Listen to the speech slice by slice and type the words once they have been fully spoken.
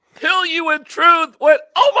you with truth. What?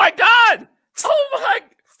 Oh my God! Oh my,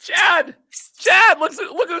 Chad!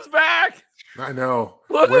 Look who's back! I know.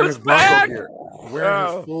 Look Wearing who's his Bronco back! gear.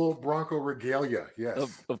 Wearing his full Bronco regalia.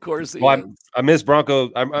 Yes. Of course he Well, is. I miss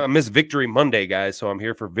Bronco. I miss Victory Monday, guys. So I'm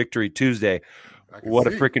here for Victory Tuesday. What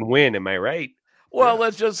a freaking win! Am I right? Well,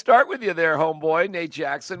 let's just start with you there, homeboy. Nate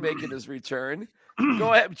Jackson making his return.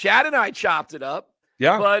 Go ahead. Chad and I chopped it up.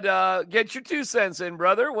 Yeah. But get your 2 cents in,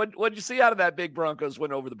 brother. What'd you see out of that big Broncos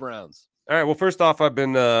win over the Browns? All right. Well, first off, I've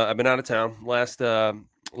been out of town last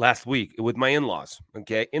week with my in-laws.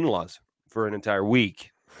 Okay, in-laws for an entire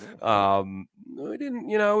week. We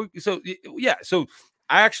didn't, so yeah. So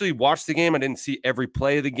I actually watched the game. I didn't see every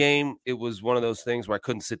play of the game. It was one of those things where I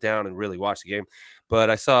couldn't sit down and really watch the game. But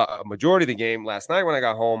I saw a majority of the game last night when I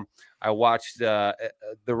got home. I watched the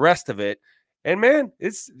rest of it, and man,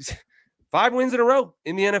 it's 5 wins in a row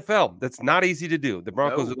in the NFL. That's not easy to do. The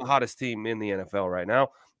Broncos are the hottest team in the NFL right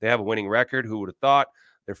now. They have a winning record. Who would have thought?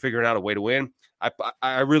 They're figuring out a way to win.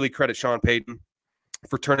 I really credit Sean Payton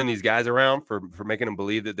for turning these guys around, for making them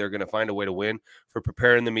believe that they're going to find a way to win, for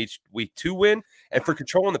preparing them each week to win, and for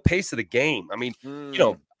controlling the pace of the game. I mean,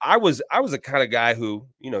 I was the kind of guy who,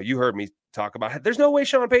 you heard me talk about, there's no way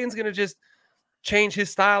Sean Payton's going to just change his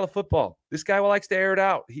style of football. This guy likes to air it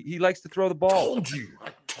out. He likes to throw the ball. I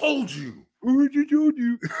told you. He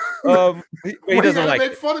doesn't like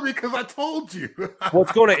make fun of me because I told you. Well,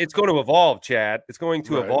 it's going to evolve, Chad. It's going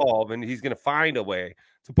to evolve, and he's going to find a way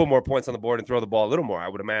to put more points on the board and throw the ball a little more, I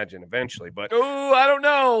would imagine, eventually. But I don't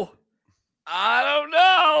know.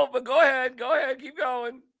 But go ahead. Keep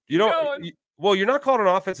going. Well, you're not called an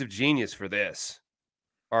offensive genius for this,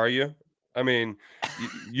 are you? I mean,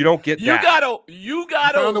 you don't get that. You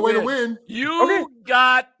gotta found a way to win. You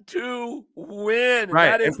got to win.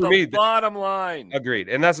 Right. That is the bottom line. Agreed.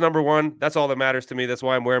 And that's number one. That's all that matters to me. That's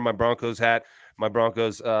why I'm wearing my Broncos hat, my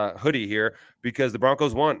Broncos hoodie here, because the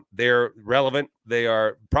Broncos won. They're relevant. They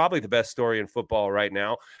are probably the best story in football right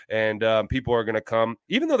now. And people are going to come,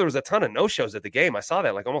 even though there was a ton of no-shows at the game. I saw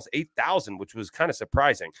that, like almost 8,000, which was kind of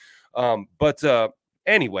surprising. But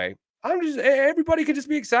anyway, everybody could just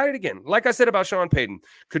be excited again. Like I said about Sean Payton,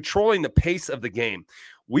 controlling the pace of the game.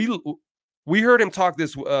 We heard him talk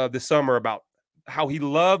this summer about how he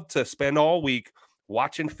loved to spend all week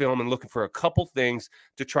watching film and looking for a couple things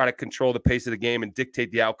to try to control the pace of the game and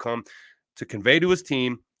dictate the outcome to convey to his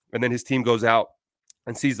team. And then his team goes out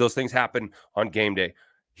and sees those things happen on game day.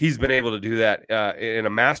 He's been able to do that in a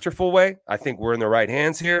masterful way. I think we're in the right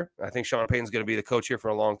hands here. I think Sean Payton's going to be the coach here for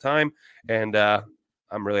a long time. And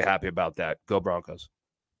I'm really happy about that. Go Broncos.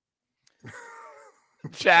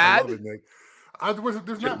 Chad? I love it, Nick.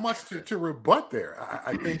 There's not much to rebut there.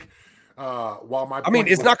 I think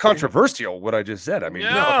it's not controversial what I just said. I mean,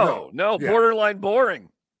 no, borderline boring.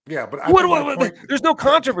 Yeah, but there's no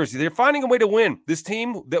controversy. They're finding a way to win. This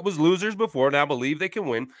team that was losers before now believe they can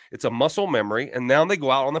win. It's a muscle memory, and now they go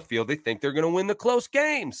out on the field. They think they're going to win the close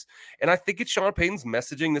games, and I think it's Sean Payton's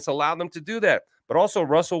messaging that's allowed them to do that. But also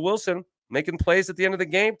Russell Wilson making plays at the end of the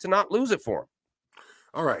game to not lose it for him.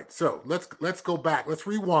 All right, so let's go back. Let's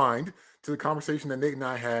rewind to the conversation that Nate and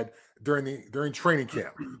I had during training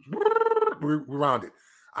camp. We rewound it.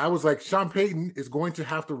 I was like, Sean Payton is going to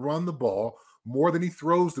have to run the ball more than he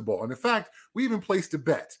throws the ball. And in fact, we even placed a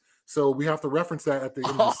bet. So we have to reference that at the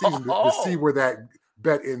end of the season to see where that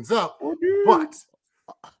bet ends up. But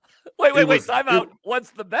wait, time out.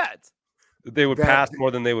 What's the bet? They would pass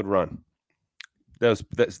more than they would run. That's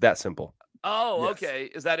that simple. Oh, yes. Okay.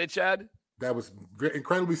 Is that it, Chad? That was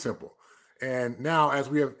incredibly simple. And now, as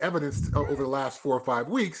we have evidenced over the last 4 or 5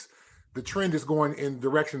 weeks, the trend is going in the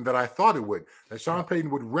direction that I thought it would. That Sean Payton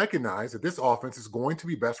would recognize that this offense is going to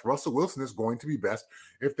be best. Russell Wilson is going to be best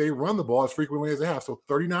if they run the ball as frequently as they have. So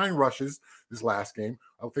 39 rushes this last game.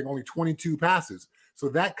 I think only 22 passes. So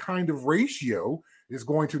that kind of ratio is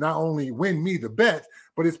going to not only win me the bet,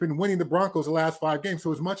 but it's been winning the Broncos the last 5 games.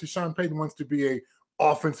 So as much as Sean Payton wants to be a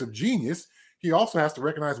offensive genius, he also has to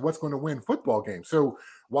recognize what's going to win football games. So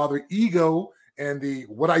while the ego and the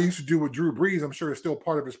what I used to do with Drew Brees, I'm sure is still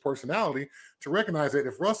part of his personality, to recognize that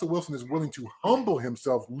if Russell Wilson is willing to humble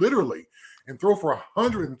himself literally and throw for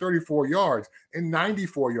 134 yards and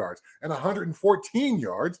 94 yards and 114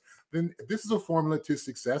 yards, then this is a formula to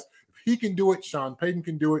success. If he can do it, Sean Payton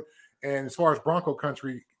can do it. And as far as Bronco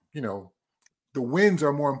country, the wins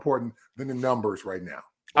are more important than the numbers right now.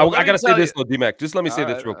 Well, I got to say this, you. though, D-Mac. Just let me say All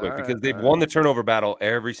this right, real quick, all because right, they've all won right. the turnover battle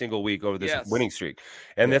every single week over this Yes. winning streak.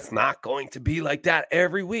 And Yeah. that's not going to be like that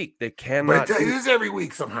every week. They But cannot. it is every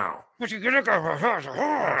week somehow. I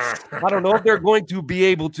don't know if they're going to be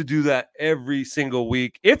able to do that every single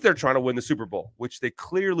week if they're trying to win the Super Bowl, which they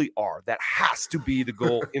clearly are. That has to be the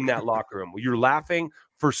goal in that locker room. You're laughing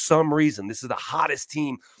for some reason. This is the hottest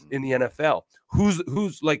team in the NFL.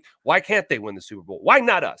 Who's like, why can't they win the Super Bowl? Why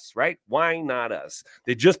not us, right? Why not us?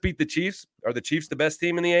 They just beat the Chiefs. Are the Chiefs the best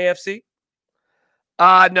team in the AFC?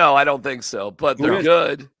 No, I don't think so, but Who they're is?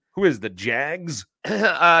 good. Who is the Jags?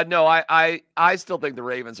 No, I still think the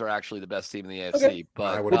Ravens are actually the best team in the AFC. Okay.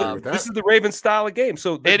 But I would agree with that. This is the Ravens style of game.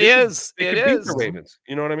 So It they is. They It could beat is. the Ravens.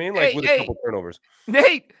 You know what I mean? Like with a couple turnovers.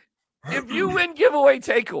 Nate, if you win giveaway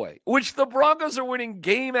takeaway, which the Broncos are winning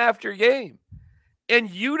game after game, and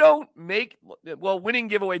you don't make, well, winning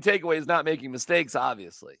giveaway takeaway is not making mistakes,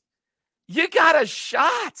 obviously. You got a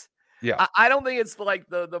shot. Yeah. I don't think it's like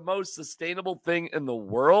the most sustainable thing in the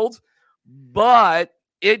world, but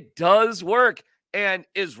it does work. And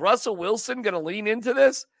is Russell Wilson going to lean into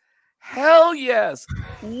this? Hell yes.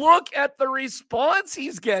 Look at the response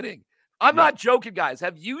he's getting. I'm not joking, guys.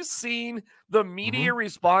 Have you seen the media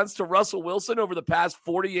response to Russell Wilson over the past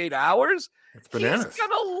 48 hours? It's bananas. He's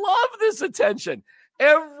going to love this attention.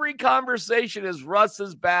 Every conversation is Russ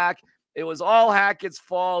is back. It was all Hackett's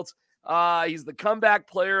fault. He's the comeback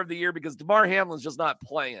player of the year because DeMar Hamlin's just not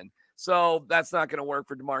playing. So that's not going to work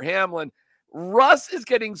for DeMar Hamlin. Russ is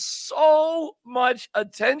getting so much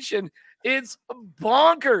attention. It's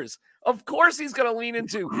bonkers. Of course he's going to lean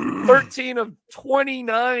into 13 of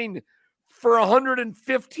 29 for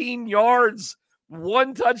 115 yards,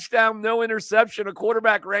 1 touchdown, no interception, a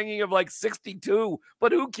quarterback ranking of like 62.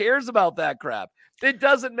 But who cares about that crap? It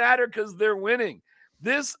doesn't matter because they're winning.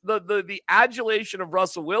 The adulation of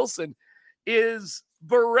Russell Wilson is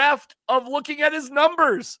bereft of looking at his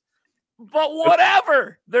numbers. But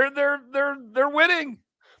whatever, they're winning.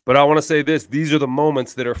 But I want to say this: these are the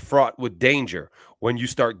moments that are fraught with danger when you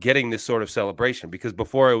start getting this sort of celebration. Because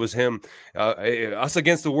before it was him, us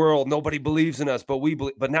against the world. Nobody believes in us, but we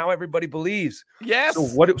believe. But now everybody believes. Yes. So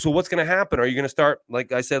what's going to happen? Are you going to start,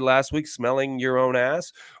 like I said last week, smelling your own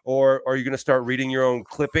ass, or are you going to start reading your own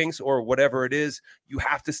clippings, or whatever it is? You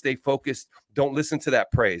have to stay focused. Don't listen to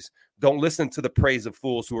that praise. Don't listen to the praise of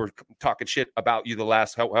fools who are talking shit about you the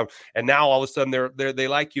last and now all of a sudden they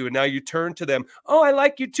like you, and now you turn to them. Oh, I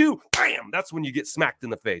like you too. Bam! That's when you get smacked in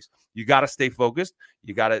the face. You got to stay focused.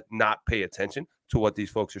 You got to not pay attention to what these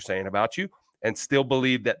folks are saying about you, and still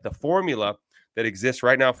believe that the formula that exists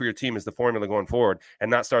right now for your team is the formula going forward, and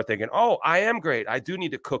not start thinking, oh, I am great. I do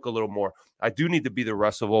need to cook a little more. I do need to be the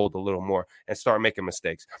Russ of old a little more, and start making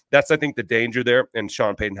mistakes. That's, I think, the danger there, and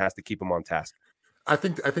Sean Payton has to keep him on task. I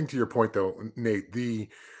think to your point, though, Nate, the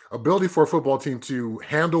ability for a football team to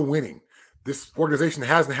handle winning, this organization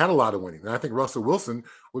hasn't had a lot of winning. And I think Russell Wilson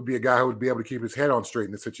would be a guy who would be able to keep his head on straight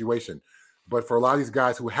in this situation. But for a lot of these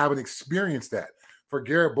guys who haven't experienced that, for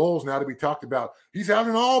Garrett Bowles now to be talked about, he's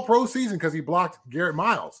having an all-pro season because he blocked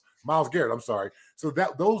Miles Garrett, I'm sorry. So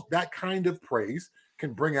that kind of praise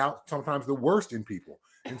can bring out sometimes the worst in people.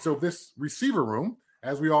 And so this receiver room,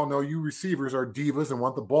 as we all know, you receivers are divas and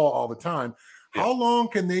want the ball all the time. How long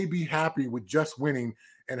can they be happy with just winning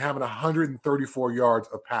and having 134 yards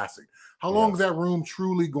of passing? How long is that room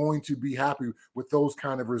truly going to be happy with those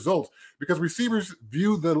kind of results? Because receivers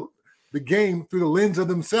view the game through the lens of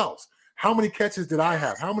themselves. How many catches did I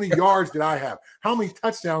have? How many yards did I have? How many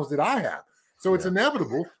touchdowns did I have? So it's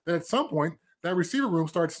inevitable that at some point that receiver room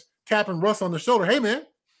starts tapping Russ on the shoulder. Hey, man,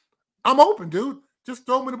 I'm open, dude. Just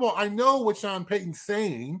throw me the ball. I know what Sean Payton's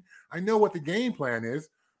saying. I know what the game plan is.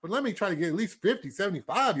 But let me try to get at least 50,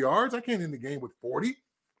 75 yards. I can't end the game with 40.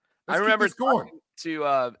 I remember talking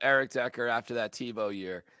to Eric Decker after that Tebow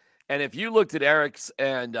year. And if you looked at Eric's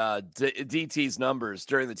and DT's numbers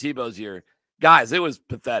during the Tebow's year, guys, it was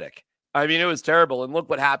pathetic. I mean, it was terrible. And look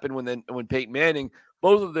what happened when Peyton Manning,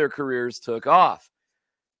 both of their careers took off.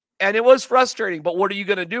 And it was frustrating. But what are you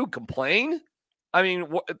going to do? Complain? I mean,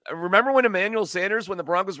 remember when Emmanuel Sanders, when the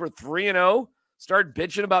Broncos were 3-0, started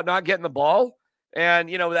bitching about not getting the ball? And,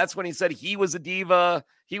 that's when he said he was a diva.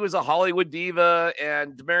 He was a Hollywood diva.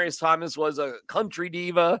 And Demaryius Thomas was a country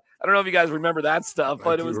diva. I don't know if you guys remember that stuff,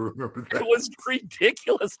 but it was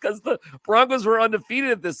ridiculous because the Broncos were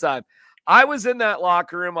undefeated at this time. I was in that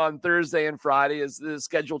locker room on Thursday and Friday as the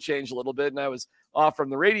schedule changed a little bit, and I was off from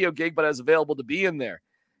the radio gig, but I was available to be in there.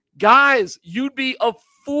 Guys, you'd be a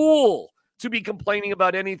fool to be complaining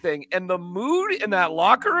about anything. And the mood in that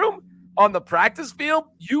locker room, on the practice field,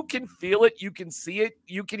 you can feel it, you can see it,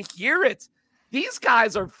 you can hear it. These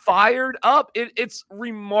guys are fired up. It's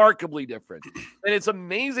remarkably different. And it's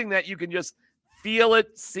amazing that you can just feel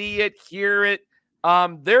it, see it, hear it.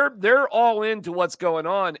 They're all into what's going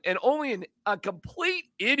on. And only a complete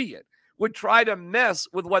idiot would try to mess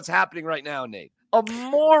with what's happening right now, Nate. A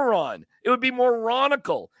moron. It would be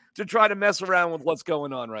moronical to try to mess around with what's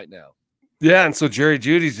going on right now. Yeah, and so Jerry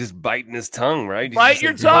Judy's just biting his tongue, right? Bite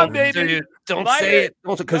your tongue, baby. Don't say it.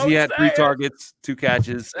 Because he had 3 targets, 2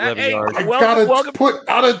 catches, 11 yards. I gotta put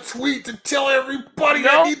out a tweet to tell everybody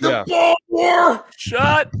I need the ball more.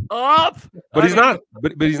 Shut up. But he's not.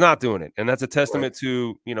 But he's not doing it, and that's a testament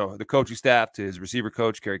to the coaching staff, to his receiver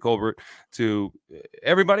coach Kerry Colbert, to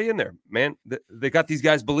everybody in there. Man, they got these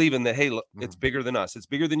guys believing that, hey, look, it's bigger than us. It's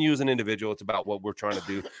bigger than you as an individual. It's about what we're trying to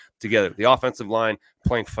do together. The offensive line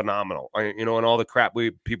playing phenomenal. And all the crap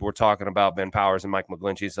people were talking about, Ben Powers and Mike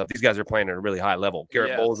McGlinchey and stuff. These guys are playing at a really high level.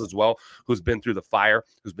 Garrett Bowles as well, who's been through the fire,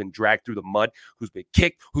 who's been dragged through the mud, who's been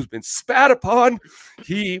kicked, who's been spat upon.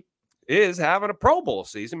 He is having a Pro Bowl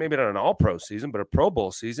season, maybe not an all-pro season, but a Pro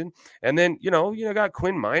Bowl season. And then, you got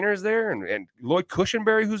Quinn Miners there and Lloyd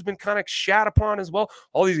Cushenberry, who's been kind of shat upon as well.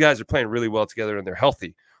 All these guys are playing really well together, and they're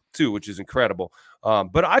healthy too, which is incredible.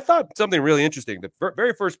 But I thought something really interesting. The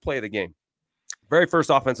very first play of the game, very first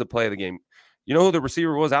offensive play of the game. You know who the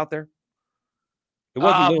receiver was out there? It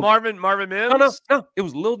wasn't Marvin Mims? No. It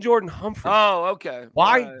was Lil Jordan Humphrey. Oh, okay.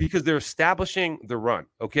 Why? Right. Because they're establishing the run,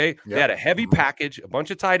 okay? Yep. They had a heavy package, a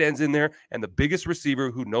bunch of tight ends in there, and the biggest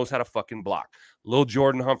receiver who knows how to fucking block. Lil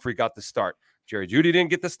Jordan Humphrey got the start. Jerry Jeudy didn't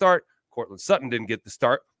get the start. Cortland Sutton didn't get the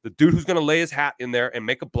start. The dude who's going to lay his hat in there and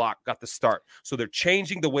make a block got the start. So they're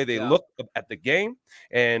changing the way they look at the game,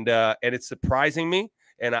 and it's surprising me.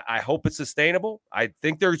 And I hope it's sustainable. I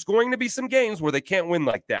think there's going to be some games where they can't win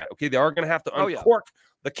like that. Okay, they are going to have to uncork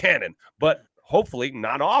the cannon, but hopefully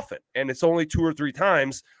not often. And it's only 2 or 3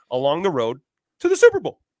 times along the road to the Super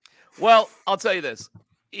Bowl. Well, I'll tell you this.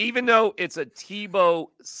 Even though it's a Tebow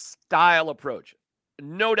style approach,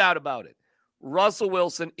 no doubt about it, Russell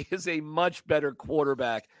Wilson is a much better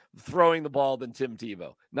quarterback throwing the ball than Tim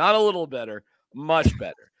Tebow. Not a little better, much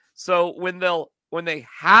better. So when they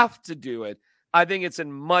have to do it, I think it's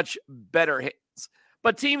in much better hands.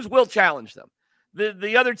 But teams will challenge them.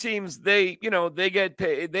 The other teams, they get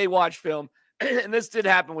paid, they watch film, and this did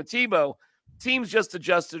happen with Tebow. Teams just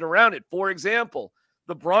adjusted around it. For example,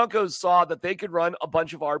 the Broncos saw that they could run a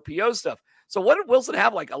bunch of RPO stuff. So what did Wilson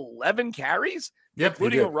have, like 11 carries,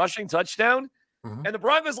 including a rushing touchdown? Mm-hmm. And the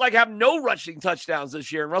Broncos have no rushing touchdowns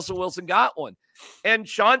this year, and Russell Wilson got one. And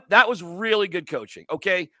Sean, that was really good coaching.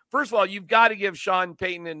 Okay, first of all, you've got to give Sean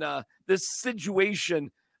Payton in this situation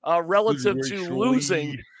relative to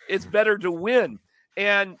losing. It's better to win,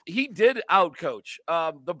 and he did outcoach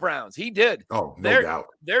the Browns. He did. Oh, no doubt.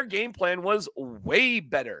 Their game plan was way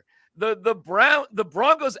better. The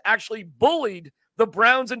Broncos actually bullied the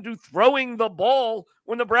Browns into throwing the ball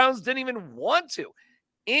when the Browns didn't even want to.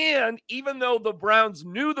 And even though the Browns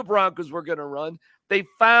knew the Broncos were going to run, they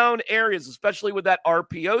found areas, especially with that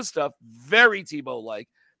RPO stuff, very Tebow-like,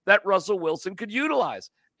 that Russell Wilson could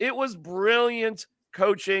utilize. It was brilliant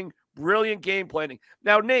coaching, brilliant game planning.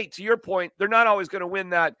 Now, Nate, to your point, they're not always going to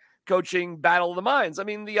win that coaching battle of the minds. I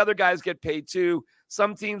mean, the other guys get paid too.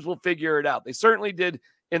 Some teams will figure it out. They certainly did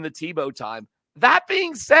in the Tebow time. That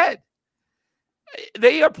being said,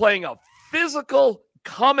 they are playing a physical,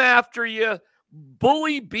 come after you,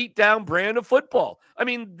 bully beat down brand of football. I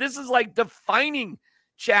mean, this is like defining,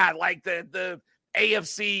 Chad, like the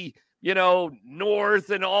AFC, North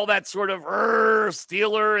and all that sort of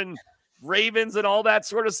Steeler and Ravens and all that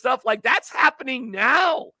sort of stuff. Like, that's happening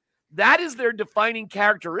now. That is their defining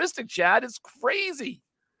characteristic, Chad. It's crazy.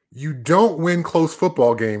 You don't win close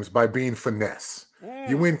football games by being finesse.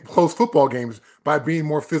 You win close football games by being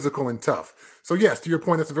more physical and tough. So yes, to your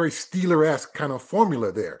point, that's a very Steeler-esque kind of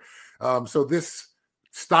formula there. So this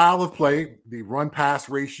style of play, the run-pass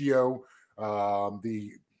ratio,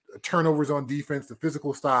 the turnovers on defense, the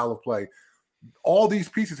physical style of play, all these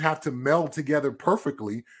pieces have to meld together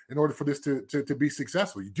perfectly in order for this to be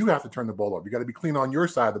successful. You do have to turn the ball over. You got to be clean on your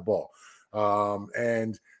side of the ball.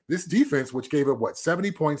 And this defense, which gave up,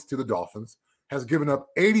 70 points to the Dolphins, has given up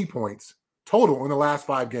 80 points total in the last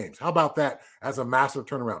 5 games. How about that as a massive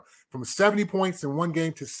turnaround? From 70 points in one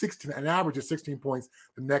game to an average of 16 points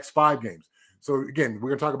the next 5 games. So, again, we're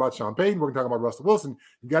going to talk about Sean Payton. We're going to talk about Russell Wilson.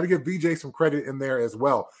 You got to give VJ some credit in there as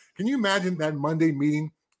well. Can you imagine that Monday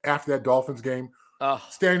meeting after that Dolphins game,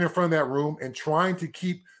 standing in front of that room and trying to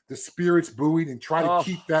keep the spirits buoyed and try to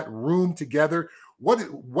keep that room together?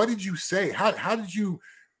 What did you say? How did you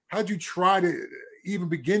try to even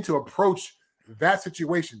begin to approach that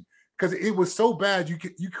situation? because it was so bad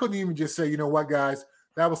you couldn't even just say, you know what, guys,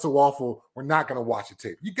 that was so awful. We're not going to watch the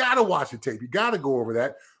tape. You got to watch the tape. You got to go over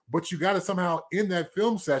that. But you got to somehow in that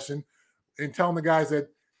film session and telling the guys that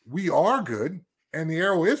we are good and the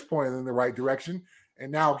arrow is pointing in the right direction.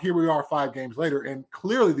 And now here we are 5 games later, and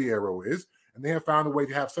clearly the arrow is. And they have found a way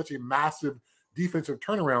to have such a massive defensive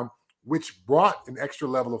turnaround, which brought an extra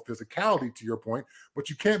level of physicality to your point. But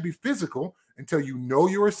you can't be physical until you know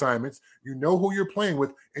your assignments, you know who you're playing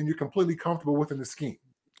with, and you're completely comfortable within the scheme.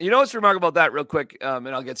 You know what's remarkable about that real quick, and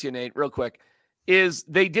I'll get to you, Nate, real quick, is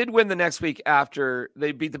they did win the next week after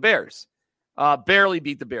they beat the Bears. Barely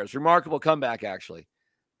beat the Bears. Remarkable comeback, actually.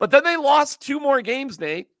 But then they lost 2 more games,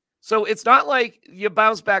 Nate. So it's not like you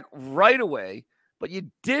bounce back right away, but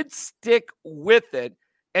you did stick with it,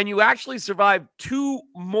 and you actually survived 2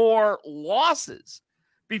 more losses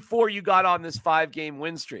before you got on this 5-game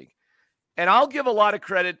win streak. And I'll give a lot of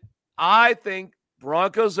credit. I think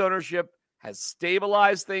Broncos ownership has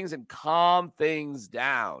stabilized things and calmed things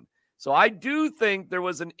down. So I do think there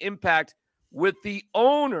was an impact with the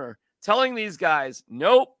owner telling these guys,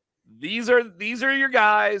 nope, these are your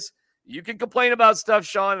guys. You can complain about stuff,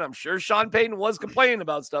 Sean. And I'm sure Sean Payton was complaining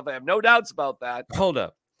about stuff. I have no doubts about that. Hold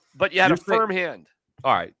up. But you had a firm hand.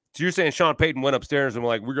 All right. So you're saying Sean Payton went upstairs and was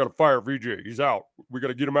like, we got to fire VJ. He's out. We got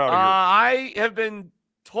to get him out of here. I have been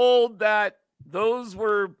told that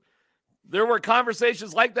there were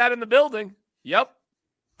conversations like that in the building. Yep,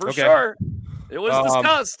 for sure. It was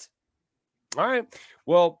discussed. All right.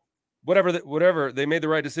 Well, whatever. They made the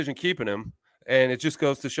right decision keeping him, and it just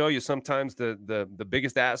goes to show you sometimes the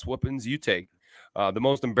biggest ass whoopings you take, the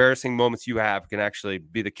most embarrassing moments you have can actually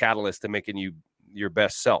be the catalyst to making you your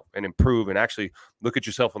best self and improve and actually look at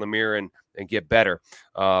yourself in the mirror and get better.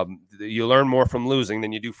 You learn more from losing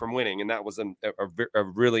than you do from winning. And that was a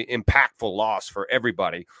really impactful loss for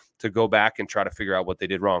everybody to go back and try to figure out what they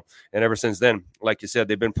did wrong. And ever since then, like you said,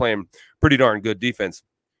 they've been playing pretty darn good defense.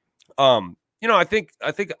 I think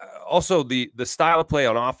also the style of play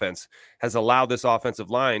on offense has allowed this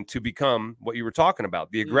offensive line to become what you were talking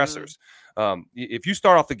about, the aggressors. If you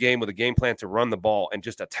start off the game with a game plan to run the ball and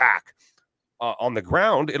just attack, on the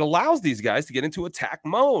ground, it allows these guys to get into attack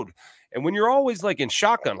mode. And when you're always like in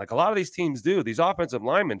shotgun, like a lot of these teams do, these offensive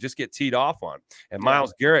linemen just get teed off on. And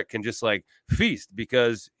Myles Garrett can just like feast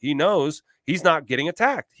because he knows he's not getting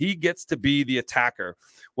attacked. He gets to be the attacker.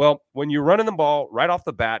 Well, when you're running the ball right off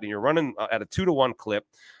the bat and you're running at a 2-to-1 clip,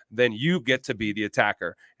 then you get to be the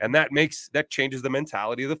attacker. And that changes the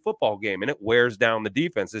mentality of the football game, and it wears down the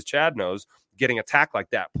defense, as Chad knows, getting attacked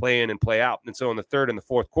like that, play in and play out. And so in the third and the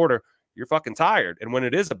fourth quarter, you're fucking tired. And when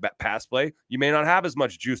it is a pass play, you may not have as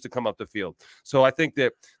much juice to come up the field. So I think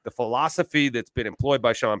that the philosophy that's been employed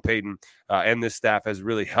by Sean Payton and this staff has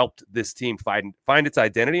really helped this team find its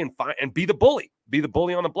identity and be the bully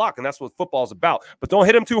on the block. And that's what football's about. But don't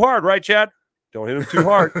hit him too hard, right, Chad? Don't hit him too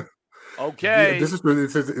hard. Okay. Yeah, this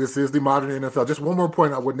is the modern NFL. Just one more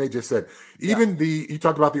point on what Nate just said. Even you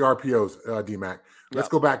talked about the RPOs, D-Mac. Let's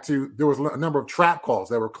go back to, there was a number of trap calls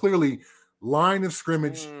that were clearly line of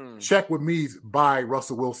scrimmage, check with me by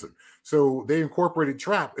Russell Wilson. So they incorporated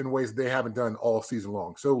trap in ways they haven't done all season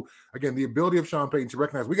long. So again, the ability of Sean Payton to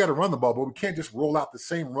recognize we got to run the ball, but we can't just roll out the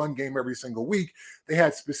same run game every single week. They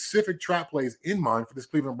had specific trap plays in mind for this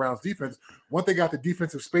Cleveland Browns defense. Once they got the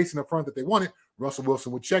defensive space in the front that they wanted, Russell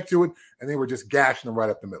Wilson would check to it, and they were just gashing them right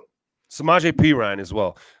up the middle. Samaje Perine as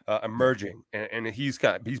well, emerging, and he's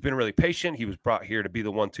been really patient. He was brought here to be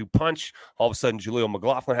the 1-2 punch. All of a sudden, Jaleel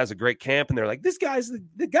McLaughlin has a great camp, and they're like, "This guy's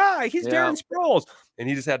the guy. He's Darren Sproles," and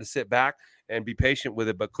he just had to sit back and be patient with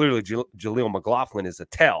it. But clearly, Jaleel McLaughlin is a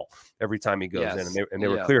tell every time he goes in, and they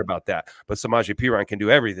were clear about that. But Samaje Perine can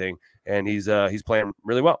do everything, and he's playing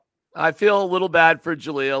really well. I feel a little bad for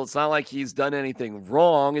Jaleel. It's not like he's done anything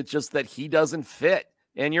wrong. It's just that he doesn't fit.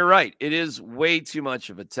 And you're right. It is way too much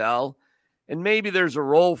of a tell. And maybe there's a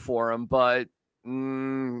role for him, but I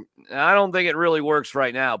don't think it really works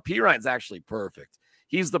right now. Perine's actually perfect.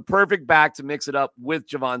 He's the perfect back to mix it up with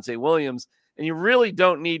Javonte Williams. And you really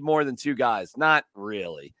don't need more than 2 guys. Not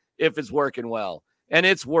really, if it's working well. And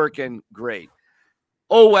it's working great.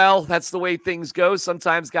 Oh, well, that's the way things go.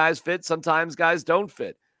 Sometimes guys fit. Sometimes guys don't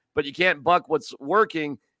fit. But you can't buck what's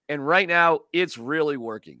working. And right now, it's really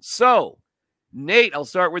working. So, Nate, I'll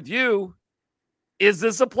start with you. Is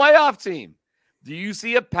this a playoff team? Do you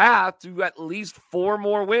see a path to at least 4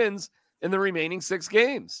 more wins in the remaining 6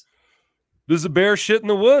 games? Does the bear shit in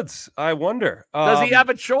the woods? I wonder. Does he have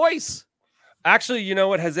a choice? Actually, you know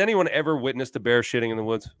what? Has anyone ever witnessed a bear shitting in the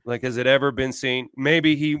woods? Like, has it ever been seen?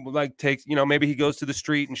 Maybe he takes, maybe he goes to the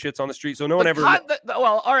street and shits on the street. So no one ever.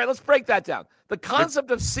 Well, all right, let's break that down. The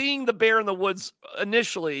concept of seeing the bear in the woods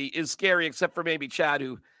initially is scary, except for maybe Chad,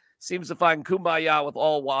 who seems to find kumbaya with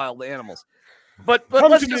all wild animals. But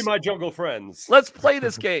come to me, my jungle friends. Let's play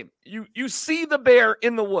this game. You see the bear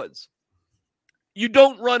in the woods. You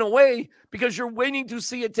don't run away because you're waiting to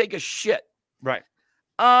see it take a shit. Right.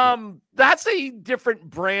 That's a different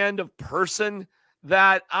brand of person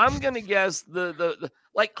that I'm going to guess the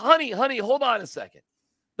like, honey, hold on a second.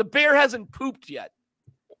 The bear hasn't pooped yet.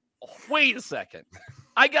 Wait a second.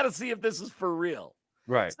 I got to see if this is for real.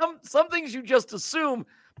 Right. Some things you just assume,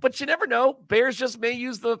 but you never know. Bears just may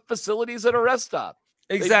use the facilities at a rest stop.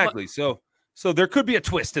 Exactly. So there could be a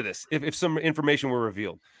twist to this if some information were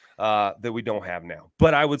revealed that we don't have now.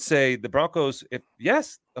 But I would say the Broncos,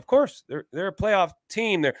 yes, of course, they're a playoff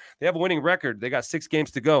team. They have a winning record. They got 6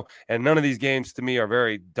 games to go, and none of these games to me are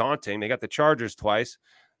very daunting. They got the Chargers twice.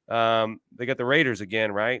 They got the Raiders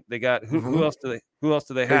again, right? They got who else do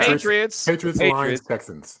they have? Patriots, Lions,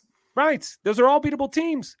 Texans. Right. Those are all beatable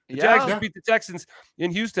teams. The Jags beat the Texans in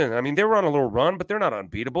Houston. I mean, they were on a little run, but they're not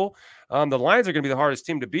unbeatable. The Lions are going to be the hardest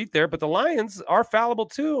team to beat there, but the Lions are fallible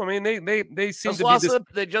too. I mean, they seem to be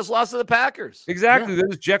they just lost to the Packers. Exactly. They're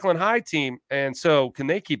this Jekyll and Hyde team. And so can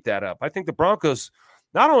they keep that up? I think the Broncos,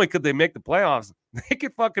 not only could they make the playoffs, they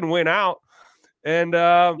could fucking win out and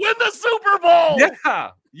win the Super Bowl.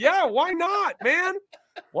 Yeah. Why not, man?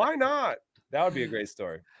 Why not? That would be a great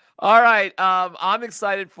story. All right. I'm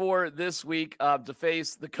excited for this week to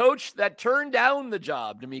face the coach that turned down the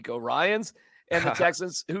job, D'Amico Ryans, and the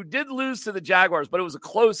Texans, who did lose to the Jaguars, but it was a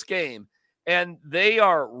close game. And they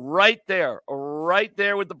are right there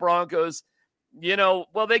with the Broncos.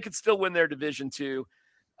 They could still win their division too.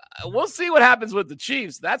 We'll see what happens with the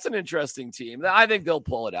Chiefs. That's an interesting team. I think they'll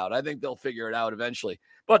pull it out. I think they'll figure it out eventually.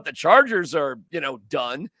 But the Chargers are,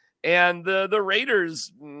 done. And the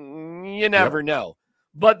Raiders, you never know.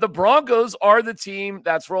 But the Broncos are the team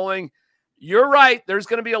that's rolling. You're right. There's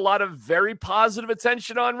going to be a lot of very positive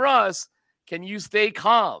attention on Russ. Can you stay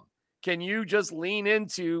calm? Can you just lean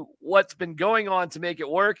into what's been going on to make it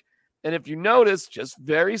work? And if you notice, just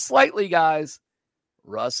very slightly, guys,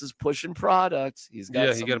 Russ is pushing products. He's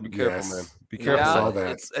got you got to be careful, man. Be careful.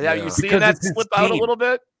 Have you seen that slip out a little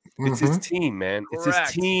bit? It's his team, man. Correct. It's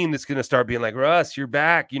his team that's going to start being like, Russ, you're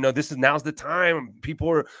back. Now's the time. People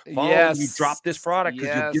are following you. Drop this product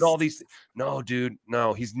because you get all these. No, dude.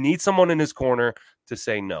 No, he needs someone in his corner to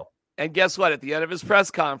say no. And guess what? At the end of his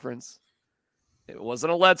press conference, it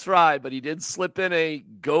wasn't a let's ride, but he did slip in a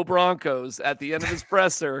go Broncos at the end of his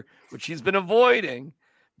presser, which he's been avoiding.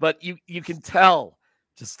 But you can tell.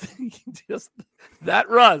 Just that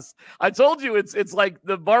Russ. I told you it's like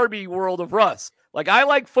the Barbie world of Russ. Like, I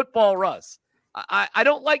like football Russ. I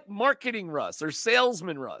don't like marketing Russ or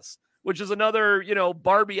salesman Russ, which is another,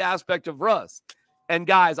 Barbie aspect of Russ. And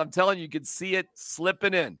guys, I'm telling you could see it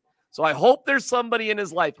slipping in. So I hope there's somebody in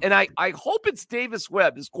his life. And I hope it's Davis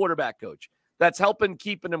Webb, his quarterback coach, that's helping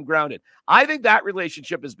keeping him grounded. I think that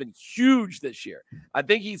relationship has been huge this year. I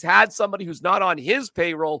think he's had somebody who's not on his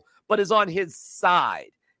payroll, but is on his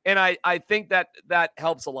side. And I think that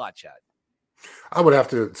helps a lot, Chad. I would have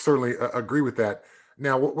to certainly agree with that.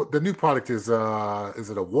 Now, what the new product is it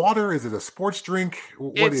a water? Is it a sports drink?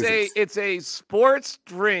 What is it? It's a sports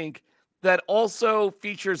drink that also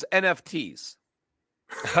features NFTs.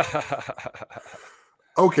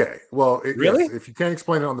 Okay. Well, really? Yes, if you can't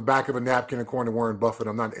explain it on the back of a napkin according to Warren Buffett,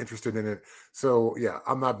 I'm not interested in it. So, yeah,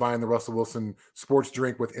 I'm not buying the Russell Wilson sports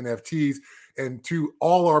drink with NFTs. And to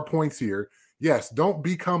all our points here, yes, don't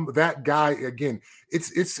become that guy again.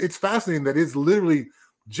 It's fascinating that it's literally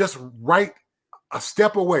just right a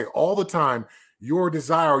step away all the time. Your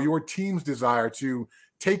desire, your team's desire to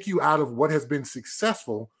take you out of what has been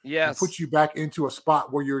successful, and put you back into a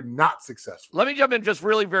spot where you're not successful. Let me jump in just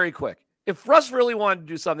really very quick. If Russ really wanted to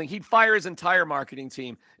do something, he'd fire his entire marketing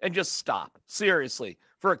team and just stop, seriously,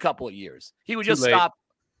 for a couple of years. He would just stop.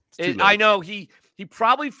 I know he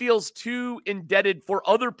probably feels too indebted for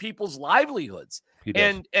other people's livelihoods.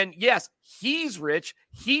 And yes, he's rich.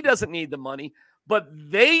 He doesn't need the money, but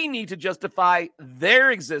they need to justify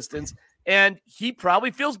their existence. And he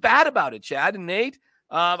probably feels bad about it, Chad and Nate.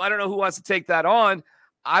 I don't know who wants to take that on.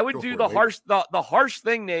 I would do the harsh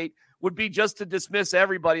thing, Nate, would be just to dismiss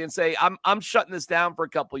everybody and say, I'm shutting this down for a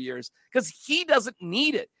couple of years, because he doesn't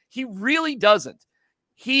need it. He really doesn't.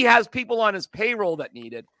 He has people on his payroll that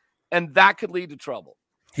need it, and that could lead to trouble.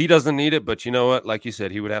 He doesn't need it, but you know what? Like you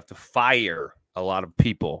said, he would have to fire a lot of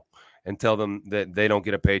people and tell them that they don't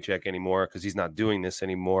get a paycheck anymore because he's not doing this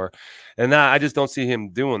anymore. And I just don't see him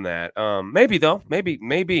doing that. Maybe though,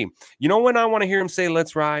 maybe. You know when I want to hear him say,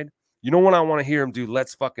 "Let's ride"? You know when I want to hear him do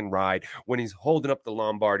 "Let's fucking ride" when he's holding up the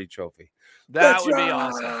Lombardi Trophy. That would be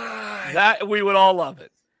awesome. That we would all love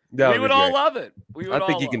it. We would all love it. I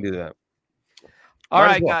think he can do that. All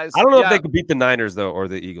right, guys. I don't know if they could beat the Niners though, or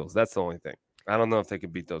the Eagles. That's the only thing. I don't know if they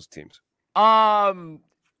could beat those teams.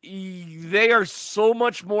 They are so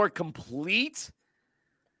much more complete.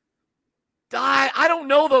 I don't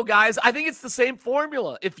know though, guys. I think it's the same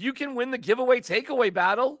formula. If you can win the giveaway takeaway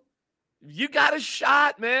battle, you got a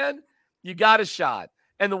shot, man. You got a shot.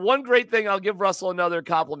 And the one great thing, I'll give Russell another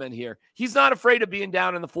compliment here. He's not afraid of being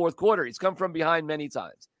down in the fourth quarter. He's come from behind many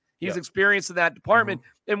times. He's experienced in that department.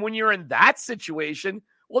 Mm-hmm. And when you're in that situation,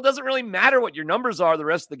 well, it doesn't really matter what your numbers are the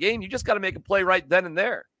rest of the game. You just got to make a play right then and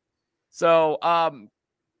there. So I'm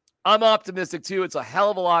optimistic too. It's a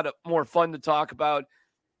hell of a lot more fun to talk about.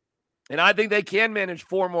 And I think they can manage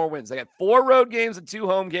 4 more wins. They got 4 road games and 2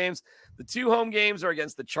 home games. The 2 home games are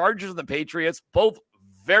against the Chargers and the Patriots, both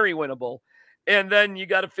very winnable. And then you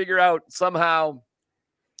got to figure out somehow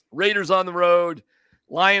Raiders on the road,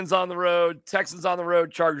 Lions on the road, Texans on the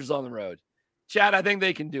road, Chargers on the road. Chad, I think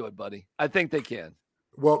they can do it, buddy. I think they can.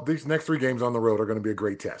 Well, these next 3 games on the road are going to be a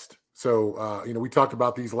great test. So, we talked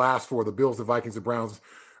about these last 4, the Bills, the Vikings, the Browns,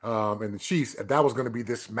 and the Chiefs. And that was going to be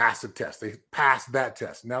this massive test. They passed that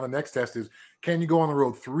test. Now the next test is, can you go on the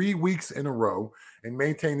road 3 weeks in a row and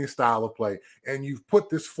maintain this style of play? And you've put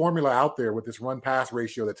this formula out there with this run-pass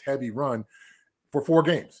ratio that's heavy run for 4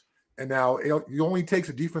 games. And now it only takes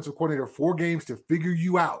a defensive coordinator 4 games to figure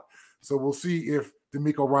you out. So we'll see if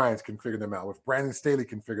DeMeco Ryans can figure them out, if Brandon Staley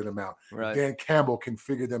can figure them out, if Dan Campbell can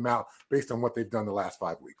figure them out based on what they've done the last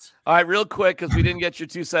 5 weeks. All right, real quick, because we didn't get your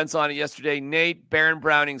 2 cents on it yesterday. Nate, Baron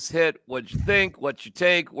Browning's hit. What'd you think? What'd you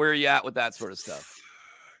take? Where are you at with that sort of stuff?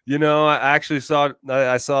 I actually saw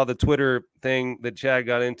the Twitter thing that Chad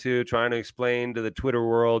got into, trying to explain to the Twitter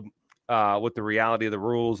world what the reality of the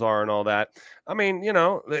rules are and all that. I mean,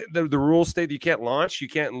 the rules state you can't launch, you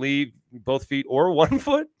can't leave both feet or 1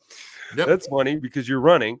 foot. Yep. That's funny because you're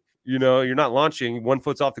running, you're not launching, 1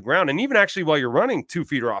 foot's off the ground. And even actually while you're running, 2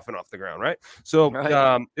 feet are off the ground, right? So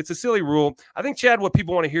it's a silly rule. I think, Chad, what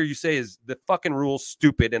people want to hear you say is the fucking rule's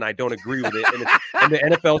stupid and I don't agree with it. And the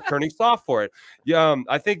NFL is turning soft for it.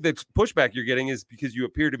 I think the pushback you're getting is because you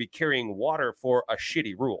appear to be carrying water for a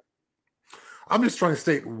shitty rule. I'm just trying to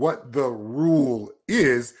state what the rule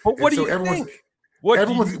is. But what do you think? What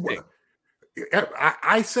do you think?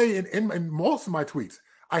 I say in most of my tweets,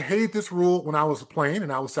 I hated this rule when I was playing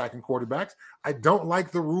and I was sacking quarterbacks. I don't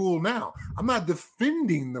like the rule now. I'm not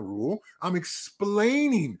defending the rule. I'm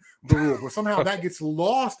explaining the rule. But somehow that gets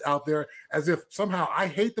lost out there as if somehow I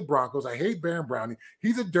hate the Broncos. I hate Baron Browning.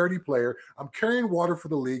 He's a dirty player. I'm carrying water for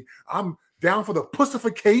the league. I'm down for the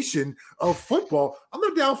pussification of football. I'm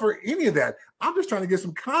not down for any of that. I'm just trying to get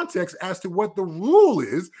some context as to what the rule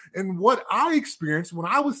is and what I experienced when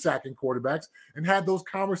I was sacking quarterbacks and had those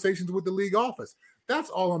conversations with the league office. That's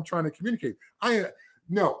all I'm trying to communicate. I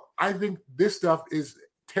think this stuff is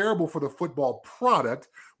terrible for the football product,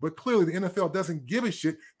 but clearly the NFL doesn't give a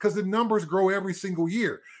shit because the numbers grow every single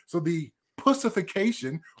year. So the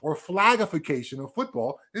pussification or flagification of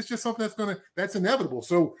football is just something that's inevitable.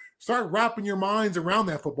 So start wrapping your minds around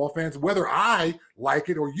that, football fans, whether I like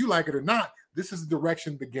it or you like it or not. This is the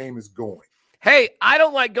direction the game is going. Hey, I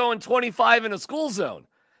don't like going 25 in a school zone,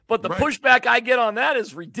 but the pushback I get on that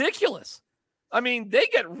is ridiculous. I mean, they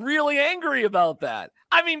get really angry about that.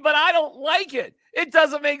 I mean, but I don't like it. It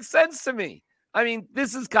doesn't make sense to me. I mean,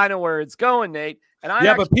 this is kind of where it's going, Nate. And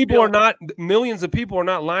but millions of people are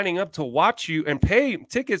not lining up to watch you and pay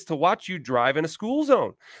tickets to watch you drive in a school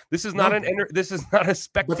zone. This is not this is not a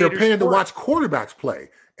spectator. But they're paying to watch quarterbacks play.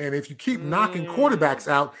 And if you keep knocking quarterbacks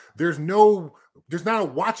out, there's not a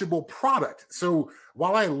watchable product. So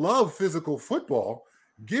while I love physical football,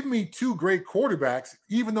 give me 2 great quarterbacks,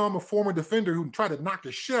 even though I'm a former defender who try to knock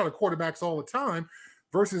the shit out of quarterbacks all the time,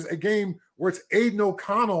 versus a game where it's Aiden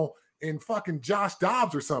O'Connell and fucking Josh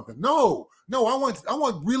Dobbs or something. No, I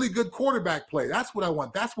want really good quarterback play. That's what I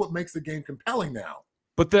want. That's what makes the game compelling now.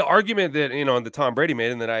 But the argument that, that Tom Brady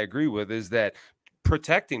made and that I agree with is that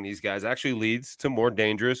protecting these guys actually leads to more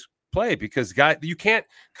dangerous play because you can't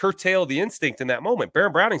curtail the instinct in that moment.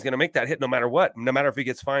 Baron Browning's going to make that hit no matter what, no matter if he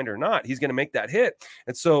gets fined or not. He's going to make that hit.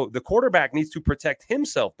 And so the quarterback needs to protect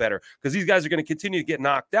himself better because these guys are going to continue to get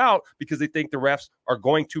knocked out because they think the refs are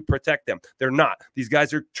going to protect them. They're not. These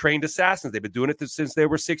guys are trained assassins. They've been doing it since they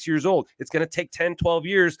were 6 years old. It's going to take 10, 12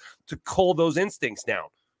 years to cull those instincts down.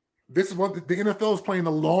 This is what the NFL is playing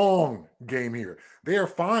the long game here. They are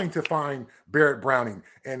fine to find Barrett Browning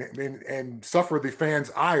and suffer the fans'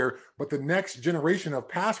 ire, but the next generation of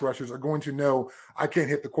pass rushers are going to know I can't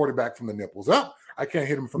hit the quarterback from the nipples up. I can't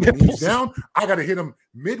hit him from the knees down. I got to hit him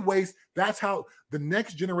mid-waist. That's how the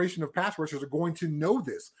next generation of pass rushers are going to know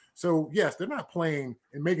this. So, yes, they're not playing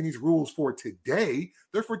and making these rules for today.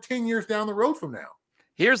 They're for 10 years down the road from now.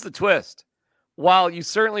 Here's the twist. While you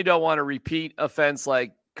certainly don't want to repeat offense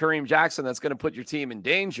like Kareem Jackson that's going to put your team in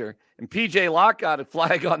danger, and PJ Locke got a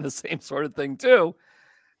flag on the same sort of thing too,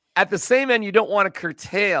 at the same end, you don't want to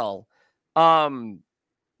curtail the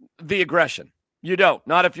aggression. You don't.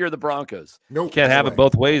 Not if you're the Broncos. Nope. You can't have it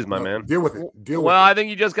both ways, my man. Deal with it. Well, I think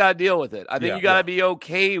you just got to deal with it. I think you got to be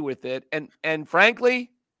okay with it. And frankly,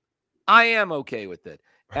 I am okay with it.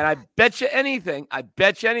 And I bet you anything,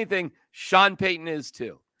 Sean Payton is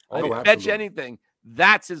too. I bet you anything,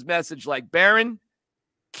 that's his message. Like, Barron,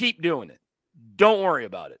 keep doing it. Don't worry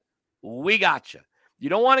about it. We got you. You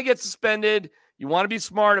don't want to get suspended. You want to be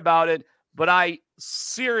smart about it. But I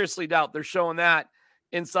seriously doubt they're showing that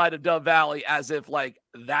inside of Dove Valley as if, like,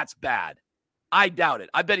 that's bad. I doubt it.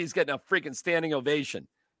 I bet he's getting a freaking standing ovation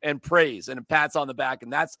and praise and pats on the back.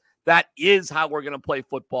 And that is how we're going to play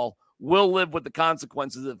football. We'll live with the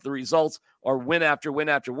consequences if the results are win after win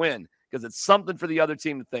after win, because it's something for the other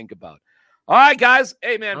team to think about. All right, guys.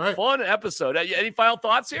 Hey, man, fun episode. Any final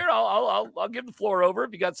thoughts here? I'll give the floor over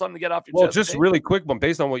if you got something to get off your chest. Well, just really quick one,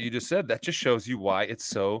 based on what you just said, that just shows you why it's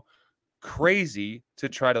so crazy to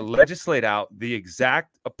try to legislate out the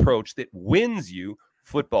exact approach that wins you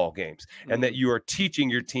football games and that you are teaching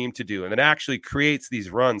your team to do, and that actually creates these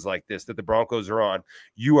runs like this that the Broncos are on.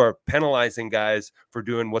 You are penalizing guys for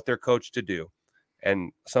doing what they're coached to do,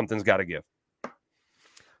 and something's got to give.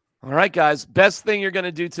 All right, guys. Best thing you're going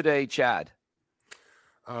to do today, Chad?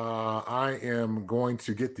 I am going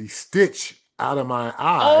to get the stitch out of my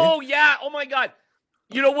eye. Oh, yeah. Oh, my God.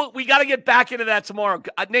 You know what? We got to get back into that tomorrow.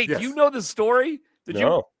 Nate, do you know the story? Did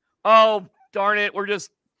you? Oh, darn it. We're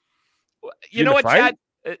just, you know what, Chad?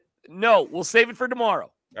 No, we'll save it for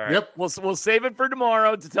tomorrow. All right. Yep. We'll save it for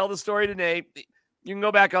tomorrow to tell the story to Nate. You can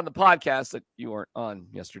go back on the podcast that you weren't on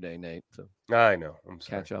yesterday, Nate. So I know. I'm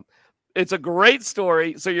sorry. Catch up. It's a great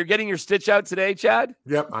story. So you're getting your stitch out today, Chad?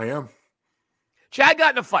 Yep, I am. Chad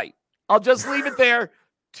got in a fight. I'll just leave it there.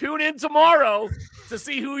 Tune in tomorrow to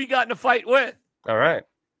see who he got in a fight with. All right.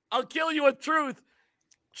 I'll kill you with truth.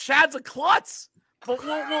 Chad's a klutz. But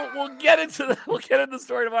we'll get into the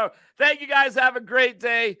story tomorrow. Thank you guys. Have a great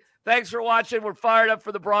day. Thanks for watching. We're fired up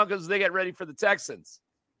for the Broncos as they get ready for the Texans.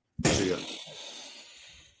 See ya.